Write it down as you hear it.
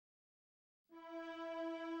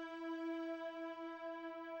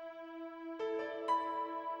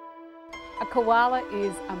A koala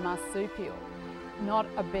is a marsupial, not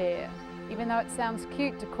a bear. Even though it sounds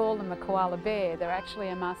cute to call them a koala bear, they're actually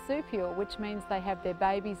a marsupial, which means they have their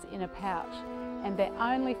babies in a pouch, and they're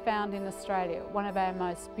only found in Australia, one of our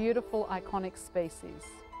most beautiful, iconic species.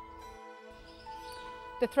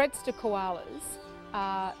 The threats to koalas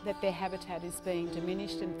are that their habitat is being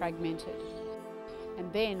diminished and fragmented.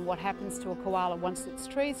 And then what happens to a koala once its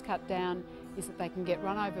tree's cut down is that they can get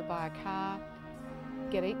run over by a car,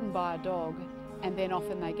 get eaten by a dog, and then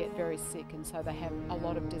often they get very sick, and so they have a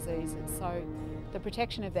lot of diseases. So the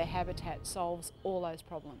protection of their habitat solves all those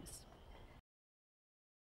problems.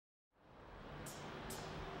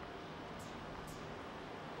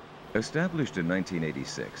 Established in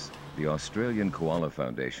 1986, the Australian Koala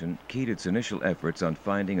Foundation keyed its initial efforts on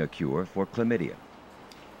finding a cure for chlamydia,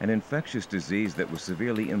 an infectious disease that was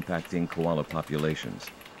severely impacting koala populations.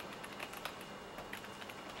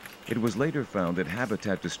 It was later found that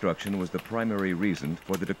habitat destruction was the primary reason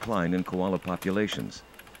for the decline in koala populations,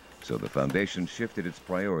 so the foundation shifted its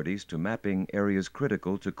priorities to mapping areas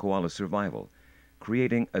critical to koala survival,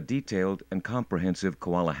 creating a detailed and comprehensive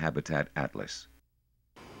koala habitat atlas.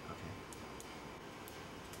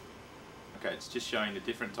 Okay, it's just showing the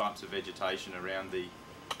different types of vegetation around the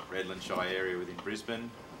Redland Shire area within Brisbane.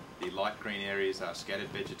 The light green areas are scattered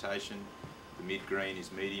vegetation, the mid green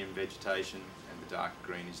is medium vegetation, and the dark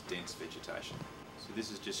green is dense vegetation. So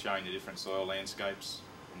this is just showing the different soil landscapes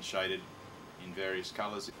and shaded in various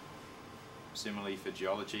colours. Similarly for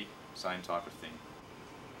geology, same type of thing.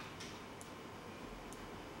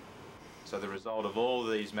 So the result of all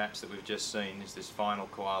of these maps that we've just seen is this final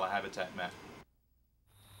koala habitat map.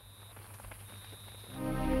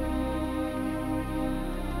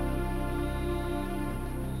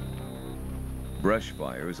 Brush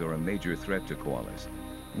fires are a major threat to koalas,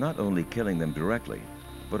 not only killing them directly,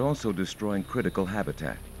 but also destroying critical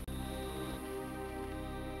habitat.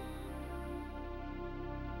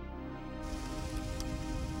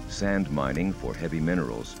 Sand mining for heavy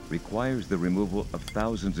minerals requires the removal of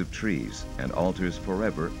thousands of trees and alters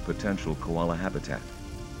forever potential koala habitat.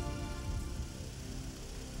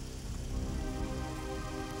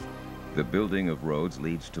 The building of roads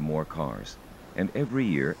leads to more cars, and every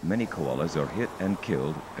year many koalas are hit and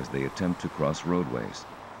killed as they attempt to cross roadways.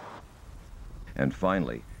 And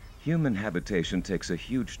finally, human habitation takes a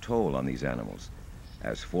huge toll on these animals,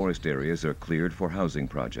 as forest areas are cleared for housing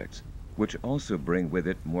projects, which also bring with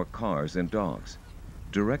it more cars and dogs,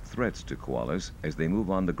 direct threats to koalas as they move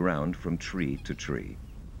on the ground from tree to tree.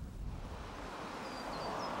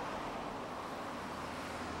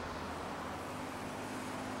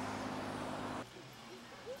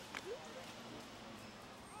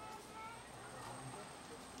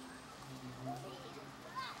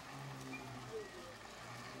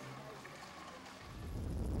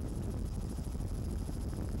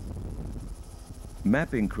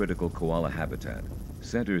 Mapping critical koala habitat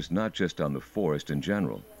centers not just on the forest in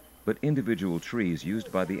general, but individual trees used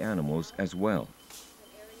by the animals as well.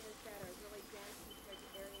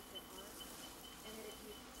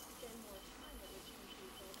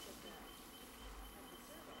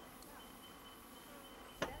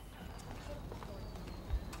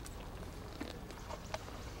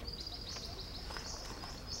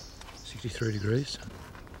 degrees.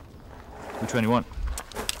 Which one you want?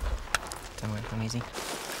 Don't worry, I'm easy.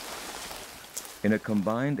 In a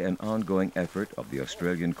combined and ongoing effort of the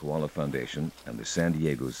Australian Koala Foundation and the San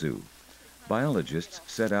Diego Zoo, biologists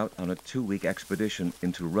set out on a 2-week expedition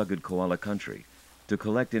into rugged koala country to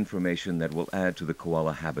collect information that will add to the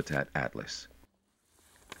Koala Habitat Atlas.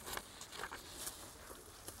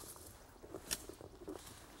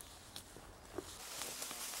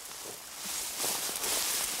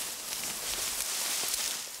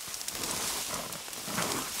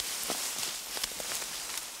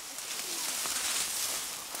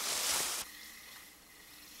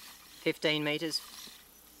 $15 meters.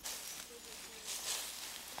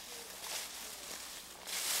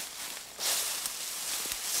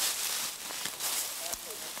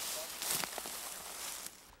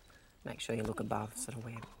 Make sure you look above, sort of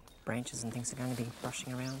where branches and things are going to be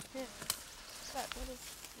brushing around.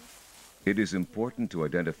 It is important to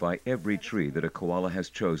identify every tree that a koala has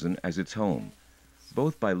chosen as its home,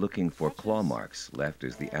 both by looking for claw marks left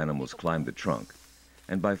as the animals climb the trunk,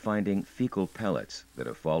 and by finding fecal pellets that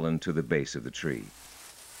have fallen to the base of the tree.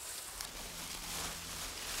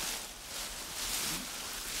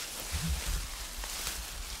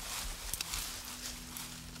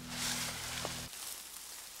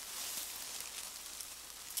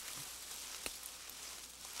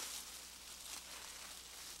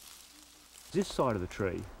 This side of the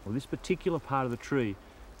tree, or this particular part of the tree,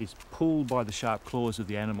 is pulled by the sharp claws of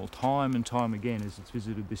the animal time and time again as it's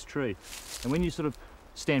visited this tree. And when you sort of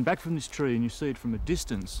stand back from this tree and you see it from a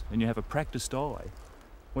distance and you have a practiced eye,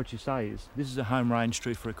 what you say is, this is a home range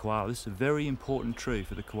tree for a koala. This is a very important tree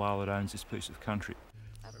for the koala that owns this piece of country.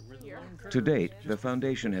 To date, the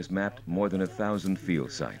foundation has mapped more than 1,000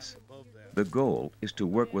 field sites. The goal is to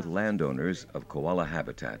work with landowners of koala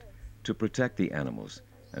habitat to protect the animals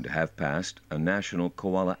and to have passed a National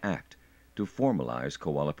Koala Act to formalize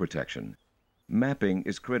koala protection. Mapping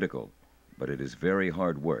is critical, but it is very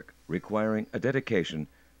hard work, requiring a dedication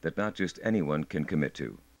that not just anyone can commit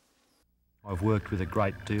to. I've worked with a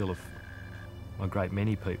great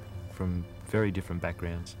many people from very different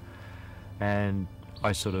backgrounds, and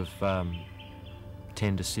I sort of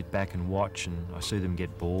tend to sit back and watch, and I see them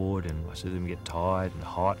get bored, and I see them get tired and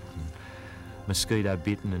hot and mosquito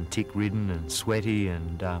bitten and tick ridden and sweaty,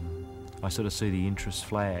 and I sort of see the interest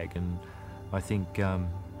flag. And I think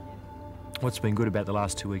what's been good about the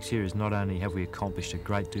last 2 weeks here is not only have we accomplished a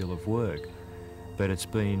great deal of work, but it's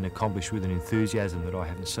been accomplished with an enthusiasm that I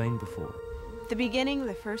haven't seen before. The beginning,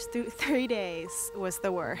 the first 3 days was the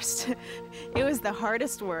worst. It was the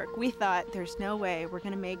hardest work. We thought there's no way we're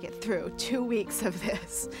going to make it through 2 weeks of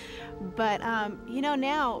this. But you know,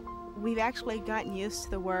 now we've actually gotten used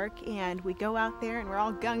to the work, and we go out there and we're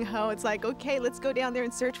all gung-ho. It's like, okay, let's go down there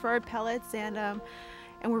and search for our pellets, and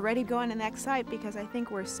we're ready to go on the next site, because I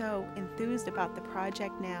think we're so enthused about the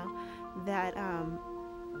project now that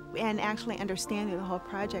and actually understanding the whole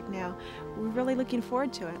project now, we're really looking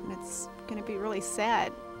forward to it, and it's going to be really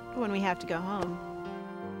sad when we have to go home.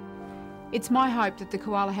 It's my hope that the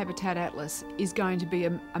Koala Habitat Atlas is going to be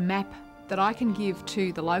a map that I can give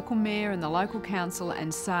to the local mayor and the local council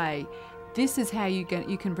and say, this is how you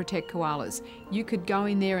can protect koalas. You could go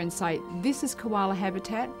in there and say, this is koala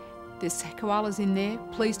habitat, there's koalas in there,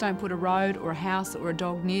 please don't put a road or a house or a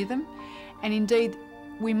dog near them. And indeed,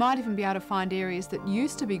 we might even be able to find areas that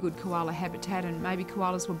used to be good koala habitat, and maybe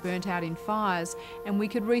koalas were burnt out in fires, and we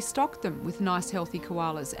could restock them with nice healthy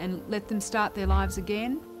koalas and let them start their lives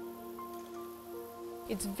again.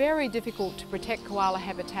 It's very difficult to protect koala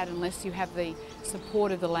habitat unless you have the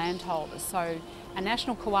support of the landholders. So a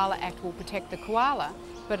National Koala Act will protect the koala,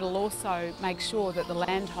 but it'll also make sure that the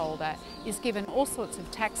landholder is given all sorts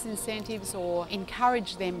of tax incentives or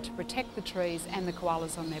encourage them to protect the trees and the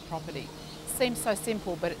koalas on their property. Seems so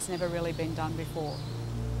simple, but it's never really been done before.